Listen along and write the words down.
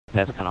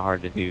that's kind of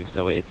hard to do.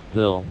 So it's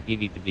still, you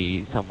need to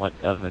be somewhat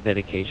of a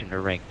dedication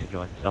or rank to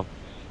join. So,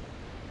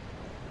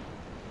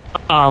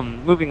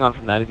 moving on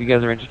from that, if you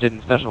guys are interested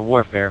in special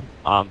warfare,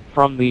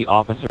 from the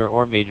officer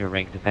or major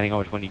rank, depending on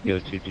which one you go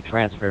to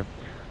transfer,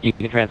 you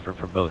can transfer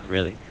for both,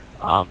 really.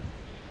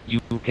 You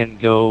can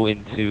go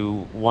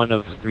into one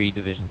of 3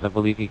 divisions. I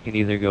believe you can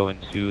either go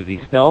into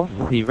the Stealth,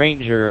 the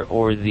Ranger,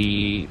 or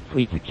the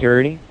Fleet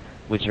Security,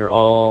 which are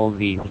all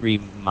the 3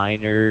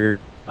 minor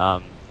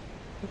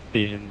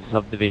subdivisions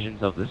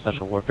of the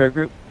Special Warfare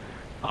Group.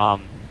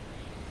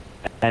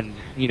 And,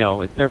 you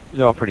know, they're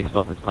all pretty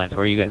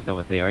self-explanatory. You guys know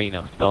what they are. You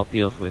know, Stealth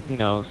deals with, you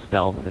know,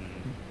 stealth and,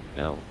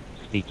 you know,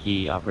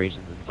 sneaky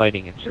operations and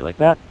fighting and shit like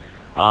that.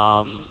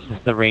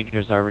 The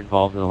Rangers are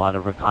involved in a lot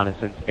of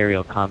reconnaissance,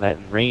 aerial combat,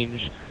 and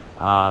range.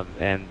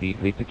 And the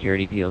Fleet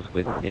Security deals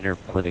with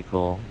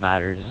interpolitical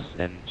matters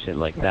and shit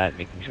like that,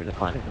 making sure the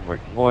planet's in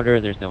working order,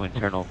 there's no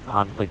internal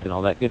conflict and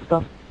all that good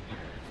stuff.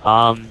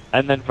 And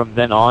then from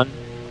then on,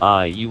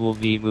 you will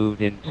be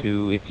moved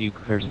into, if you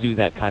pursue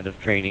that kind of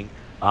training,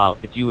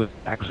 if you have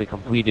actually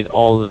completed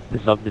all of the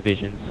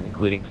subdivisions,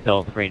 including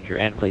Stealth, Ranger,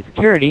 and Fleet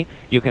Security,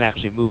 you can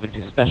actually move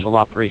into Special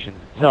Operations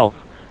itself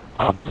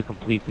to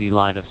complete the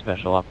line of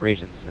Special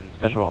Operations. And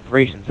Special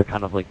Operations are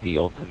kind of like the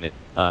ultimate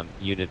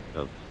unit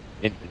of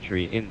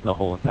infantry in the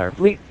whole entire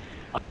fleet.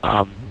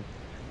 And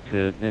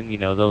you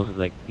know, those are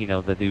like, you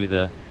know, that do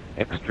the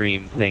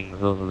extreme things.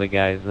 Those are the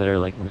guys that are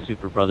like the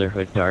Super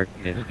Brotherhood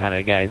Darkness kind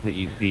of guys that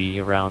you see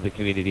around the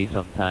community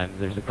sometimes.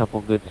 There's a couple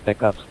good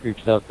Spec Ops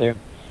groups out there.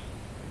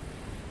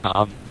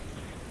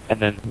 And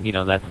then, you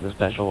know, that's the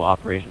Special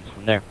Operations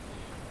from there.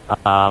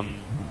 I'm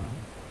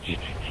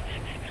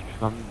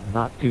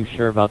not too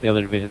sure about the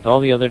other divisions. All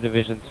the other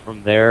divisions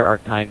from there are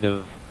kind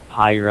of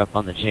higher up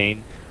on the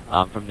chain.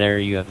 From there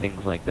you have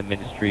things like the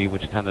Ministry,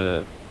 which kind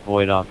of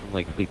void off from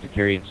like Fleet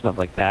Security and stuff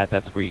like that.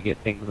 That's where you get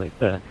things like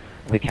the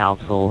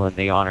Council and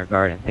the Honor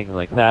Guard and things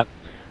like that.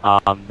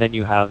 Then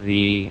you have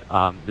the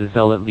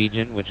Zealot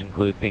Legion, which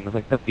include things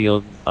like the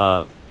Field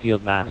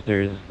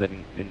Masters that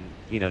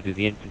you know, do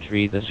the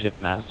infantry, the ship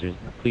masters,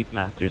 the fleet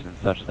masters, and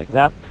such like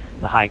that.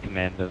 The high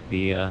command of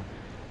the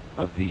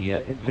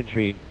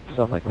infantry,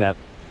 stuff like that,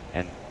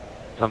 and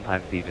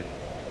sometimes even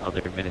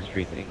other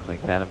ministry things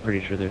like that. I'm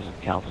pretty sure there's some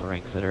council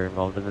ranks that are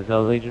involved in the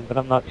Zealot Legion, but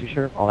I'm not too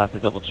sure. I'll have to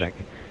double check.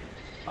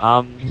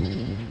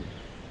 And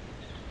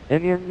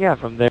then, yeah,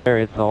 from there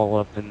it's all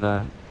up in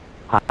the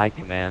high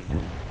command.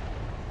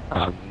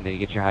 Then you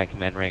get your high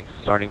command ranks,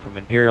 starting from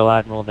Imperial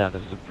Admiral down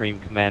to Supreme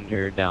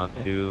Commander, down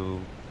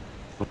to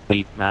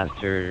Fleet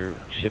Master,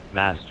 Ship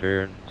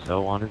Master, and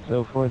so on and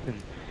so forth, and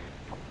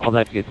all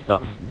that good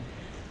stuff.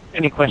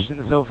 Any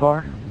questions so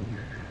far?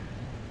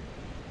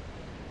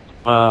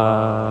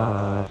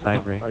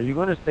 Cyber. Are you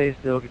going to stay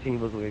still, continue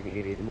looking like an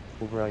idiot, and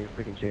move around your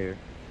freaking chair?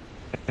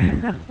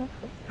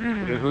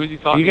 Who is he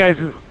talking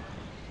to?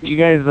 You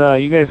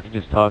guys can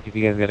just talk. If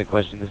you guys got a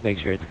question, just make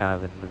sure it's kind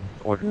of in an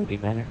orderly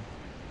manner.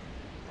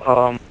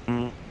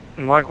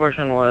 My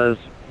question was,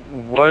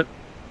 what?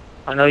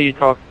 I know you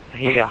talked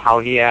how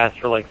he asked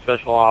for like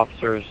special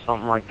officers,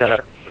 something like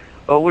that.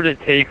 What would it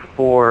take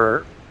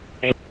for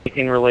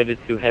anything related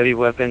to heavy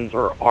weapons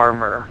or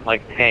armor,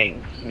 like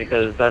tanks?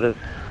 Because that is.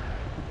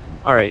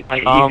 All right.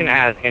 You can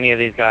ask any of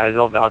these guys;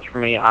 they'll vouch for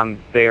me. I'm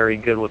very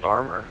good with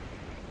armor.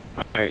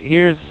 All right.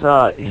 Here's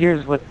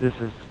what this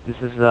is. This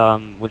is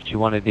what you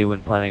want to do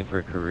when planning for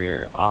a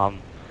career.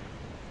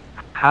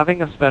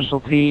 Having a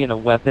specialty in a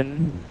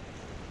weapon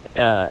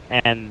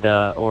and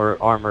or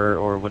armor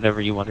or whatever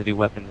you want to do,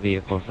 weapon,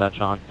 vehicle, such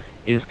on,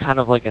 is kind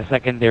of like a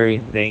secondary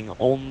thing.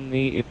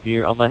 Only if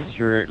unless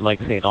you're like,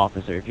 say, an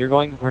officer. If you're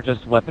going for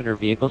just weapon or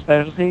vehicle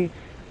specialty,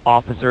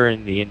 officer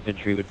in the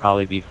infantry would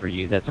probably be for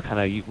you. That's kind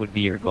of would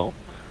be your goal.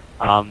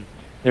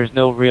 There's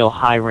no real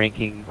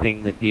high-ranking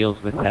thing that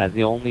deals with that.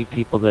 The only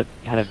people that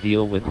kind of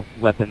deal with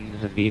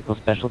weapons and vehicle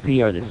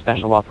specialty are the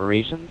special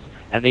operations,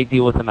 and they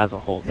deal with them as a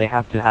whole. They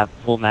have to have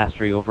full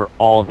mastery over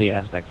all the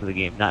aspects of the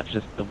game, not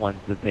just the ones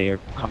that they are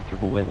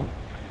comfortable with.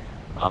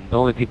 The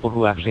only people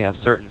who actually have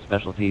certain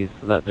specialties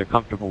that they're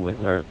comfortable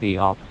with are the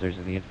officers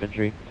in the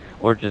infantry,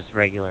 or just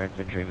regular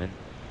infantrymen.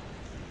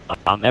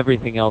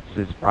 Everything else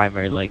is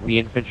primary. Like, the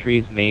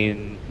infantry's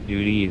main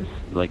duty is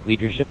like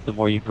leadership. The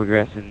more you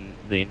progress in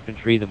the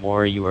infantry, the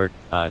more you are,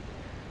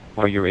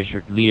 more you're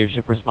issued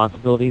leadership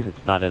responsibilities.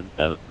 It's not as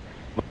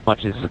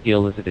much as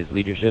skill as it is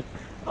leadership.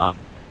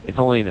 It's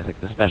only in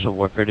the Special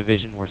Warfare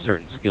Division where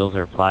certain skills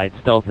are applied.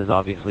 Stealth is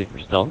obviously for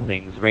stealth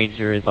things.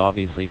 Ranger is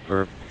obviously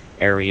for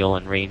aerial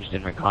and ranged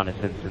and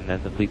reconnaissance, and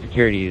then the Fleet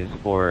Security is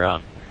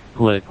for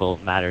political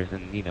matters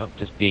and, you know,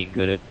 just being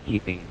good at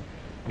keeping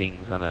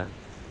things on a,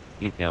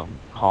 you know,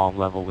 calm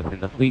level within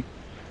the fleet.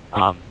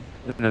 And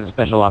then the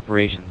Special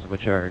Operations,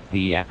 which are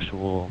the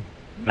actual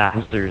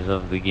masters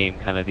of the game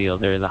kind of deal.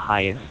 They're the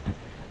highest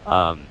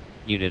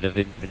unit of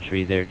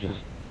infantry. They're just,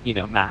 you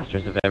know,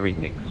 masters of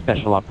everything.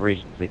 Special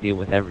Operations, they deal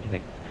with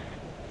everything.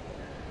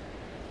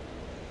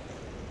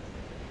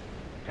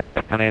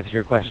 Can I answer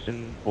your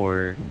question,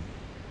 or?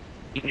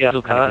 Yeah,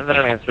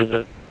 that answers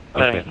it.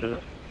 That answers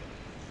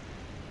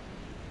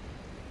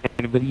it.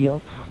 Anybody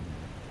else?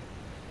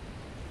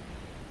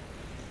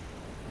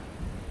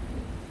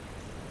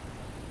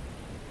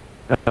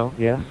 No?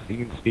 Yes?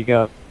 You can speak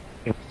up.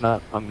 If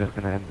not, I'm just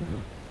gonna end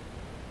this.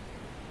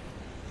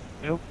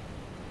 Nope.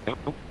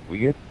 Nope. We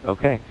good?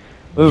 Okay.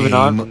 Moving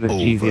on from this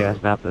cheesy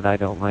ass map that I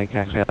don't like.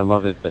 Actually, I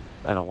love it, but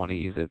I don't want to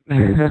use it.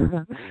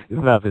 This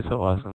map is so awesome.